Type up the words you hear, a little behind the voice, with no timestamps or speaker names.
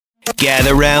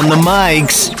Gather round the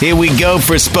mics. Here we go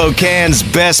for Spokane's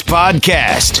best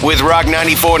podcast with Rock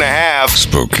 94.5.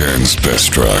 Spokane's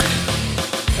best rock.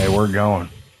 Hey, we're going.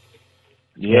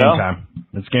 Yeah. Game time.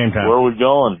 It's game time. Where are we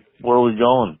going? Where are we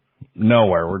going?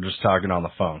 Nowhere. We're just talking on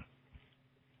the phone.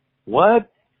 What?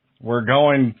 We're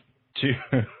going to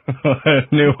a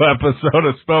new episode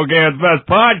of Spokane's best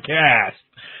podcast.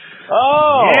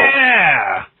 Oh!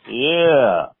 Yeah!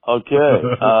 Yeah. Okay.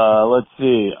 Let's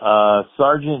see.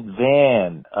 Sergeant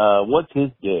Van. What's his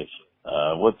dish?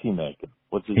 What's he making?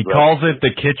 What's his He calls it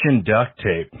the Kitchen Duct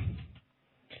Tape.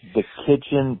 The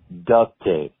Kitchen Duct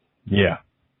Tape. Yeah.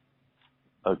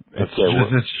 Okay.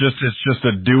 It's just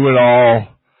a do-it-all,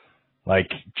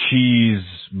 like, cheese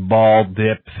ball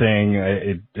dip thing.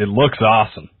 It looks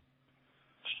awesome.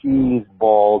 Cheese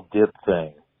ball dip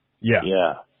thing. Yeah.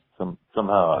 Yeah.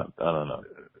 Somehow, I don't know.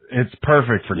 It's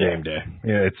perfect for game day.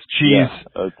 Yeah, it's cheese.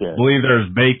 Yeah. Okay. I believe there's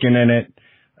bacon in it,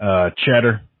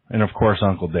 cheddar, and of course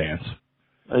Uncle Dan's.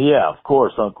 Yeah, of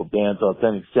course, Uncle Dan's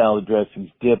authentic salad dressings,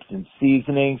 dips, and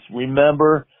seasonings.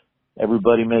 Remember,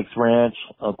 everybody makes ranch.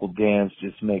 Uncle Dan's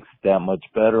just makes it that much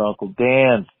better.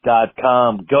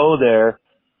 UncleDan's.com. Go there.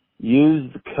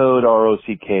 Use the code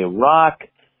ROCK,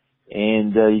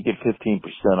 and you get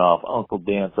 15% off Uncle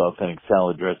Dan's authentic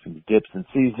salad dressings, dips, and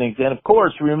seasonings. And, of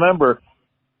course, remember,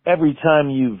 every time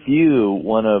you view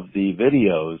one of the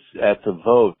videos, that's a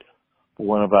vote for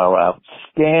one of our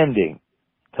outstanding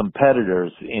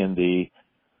competitors in the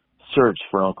search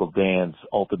for Uncle Dan's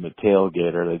Ultimate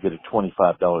Tailgater. They get a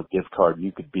 $25 gift card.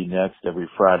 You could be next every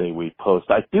Friday we post.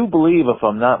 I do believe, if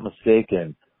I'm not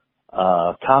mistaken,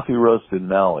 Coffee Roasted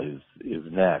Mel is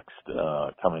next,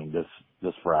 coming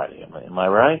this Friday. Am I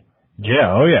right?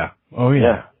 Yeah. Oh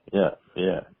yeah.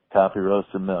 Yeah. Coffee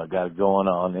Roasted Mel got it going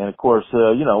on. And of course,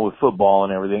 with football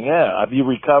and everything. Yeah. Have you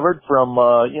recovered from,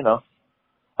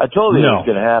 I told you it was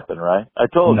going to happen, right? I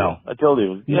told you. It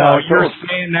was. No, you're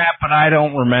saying that, but I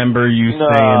don't remember you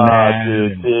saying that.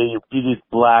 Dude, you just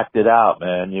blacked it out,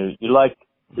 man. You're like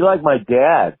my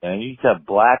dad, man. You just have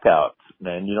blackouts,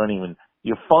 man.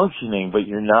 You're functioning, but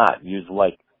you're not. You're just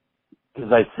like,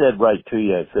 because I said right to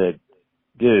you, I said,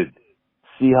 dude,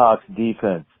 Seahawks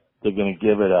defense, they're going to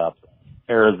give it up.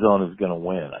 Arizona's going to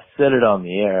win. I said it on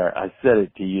the air. I said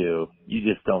it to you. You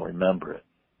just don't remember it.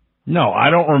 No, I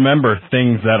don't remember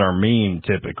things that are mean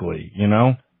typically, you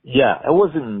know? Yeah, it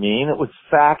wasn't mean. It was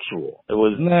factual. It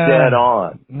was dead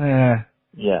on.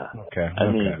 Yeah. Okay.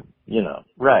 I mean,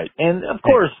 right. And of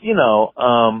course,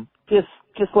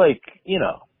 just like,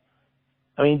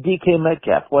 DK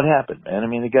Metcalf, what happened, man? I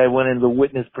mean, the guy went into the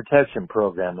witness protection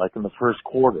program like in the first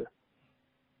quarter.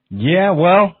 Yeah,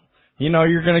 well,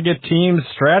 you're going to get teams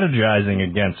strategizing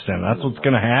against him. That's what's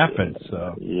going to happen.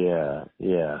 So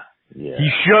Yeah. He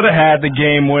should have had the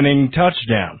game-winning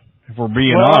touchdown, if we're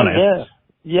being honest.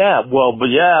 Yeah, but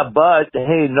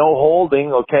hey, no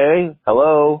holding, okay?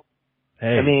 Hello?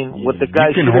 Hey, what the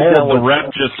guy should have done, the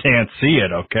ref just can't see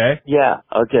it, okay? Yeah,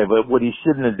 okay, but what he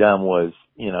shouldn't have done was,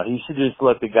 he should just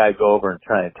let the guy go over and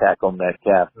try and tackle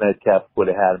Metcalf. Metcalf would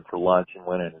have had him for lunch and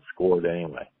went in and scored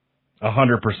anyway.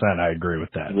 100%, I agree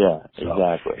with that. Yeah,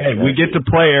 exactly. Hey, we get to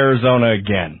play Arizona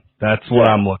again. That's what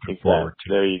I'm looking forward to.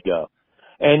 There you go.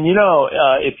 And,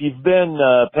 if you've been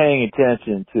paying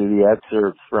attention to the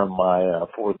excerpts from my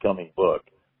forthcoming book,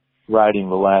 Riding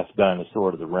the Last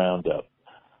Dinosaur to the Roundup,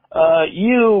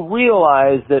 you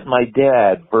realize that my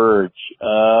dad, Verge,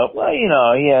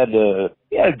 he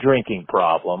had a drinking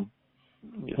problem.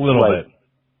 A little bit.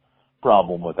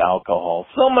 Problem with alcohol.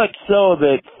 So much so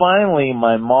that finally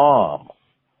my mom,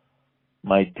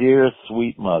 my dear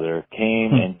sweet mother,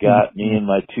 came and got me and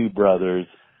my two brothers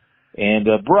and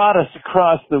brought us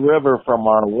across the river from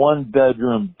our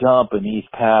one-bedroom dump in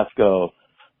East Pasco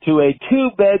to a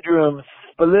two-bedroom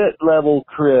split-level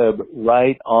crib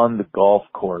right on the golf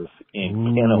course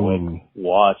in Kennewick,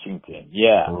 Washington.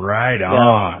 Yeah. Right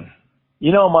on.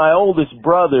 Now, my oldest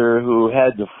brother, who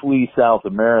had to flee South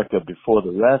America before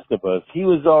the rest of us, he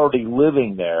was already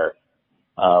living there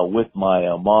with my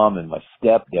mom and my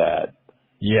stepdad.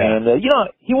 Yeah. And,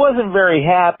 he wasn't very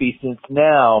happy since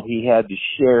now he had to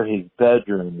share his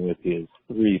bedroom with his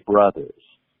three brothers.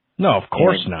 No, of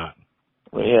course not.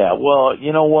 Yeah, well,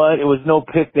 you know what? It was no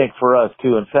picnic for us,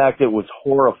 too. In fact, it was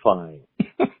horrifying.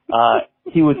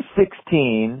 He was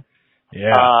 16.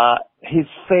 Yeah. His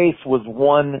face was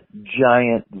one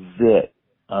giant zit,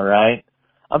 all right?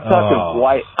 I'm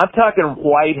talking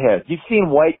whiteheads. You've seen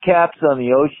whitecaps on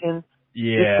the ocean?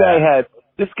 Yeah.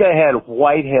 This guy had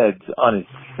whiteheads on his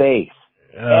face.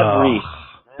 Every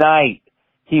night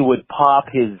he would pop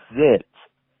his zits.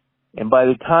 And by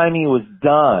the time he was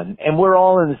done, and we're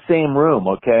all in the same room,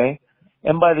 okay?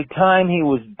 And by the time he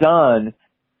was done,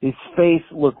 his face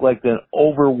looked like an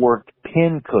overworked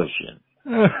pincushion.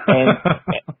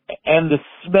 And the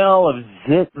smell of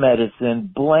zit medicine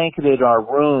blanketed our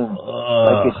room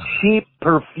like a cheap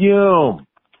perfume.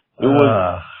 It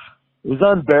was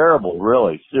unbearable,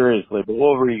 really, seriously. But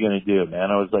what were you going to do,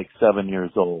 man? I was like 7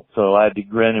 years old, so I had to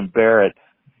grin and bear it.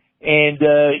 And,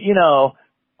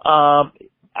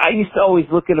 I used to always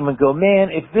look at him and go, man,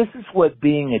 if this is what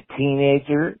being a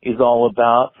teenager is all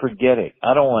about, forget it.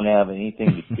 I don't want to have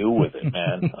anything to do with it,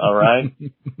 man. All right?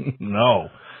 No.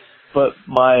 But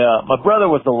my brother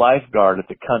was a lifeguard at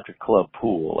the country club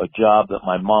pool, a job that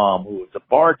my mom, who was a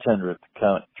bartender at the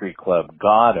country club,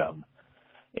 got him.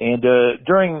 And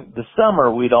during the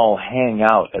summer, we'd all hang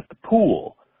out at the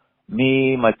pool.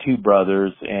 Me, my two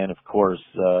brothers, and of course,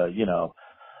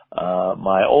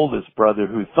 my oldest brother,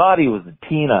 who thought he was a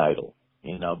teen idol.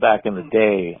 You know, back in the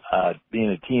day, being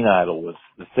a teen idol was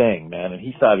the thing, man. And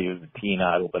he thought he was a teen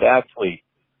idol, but actually,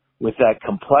 with that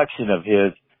complexion of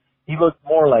his, he looked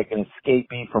more like an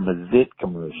escapee from a Zit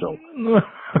commercial.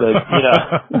 But,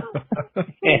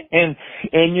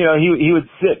 he would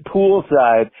sit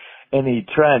poolside and he'd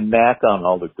try and mac on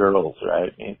all the girls,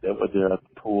 right? And they're at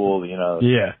the pool,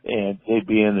 Yeah. And they'd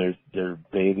be in their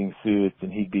bathing suits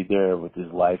and he'd be there with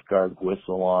his lifeguard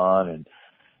whistle on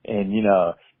and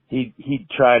he'd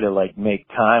try to like make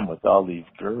time with all these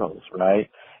girls, right?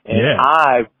 And yeah.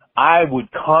 I would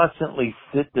constantly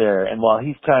sit there, and while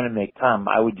he's trying to make time,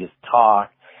 I would just talk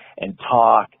and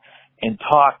talk and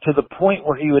talk to the point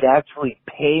where he would actually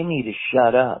pay me to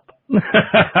shut up.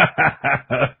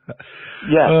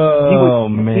 Yeah.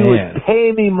 Man. He would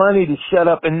pay me money to shut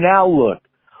up. And now look,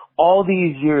 all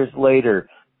these years later,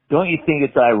 don't you think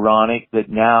it's ironic that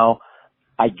now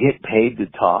I get paid to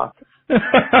talk?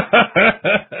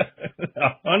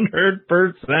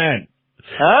 100%.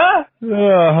 Huh?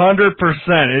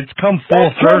 100%. It's come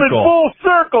full circle. Full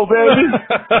circle, baby.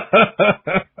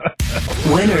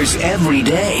 Winners every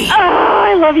day. Oh,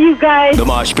 I love you guys. The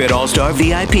Mosh Pit All-Star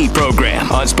VIP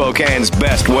program on Spokane's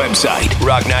best website,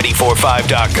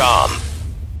 rock945.com.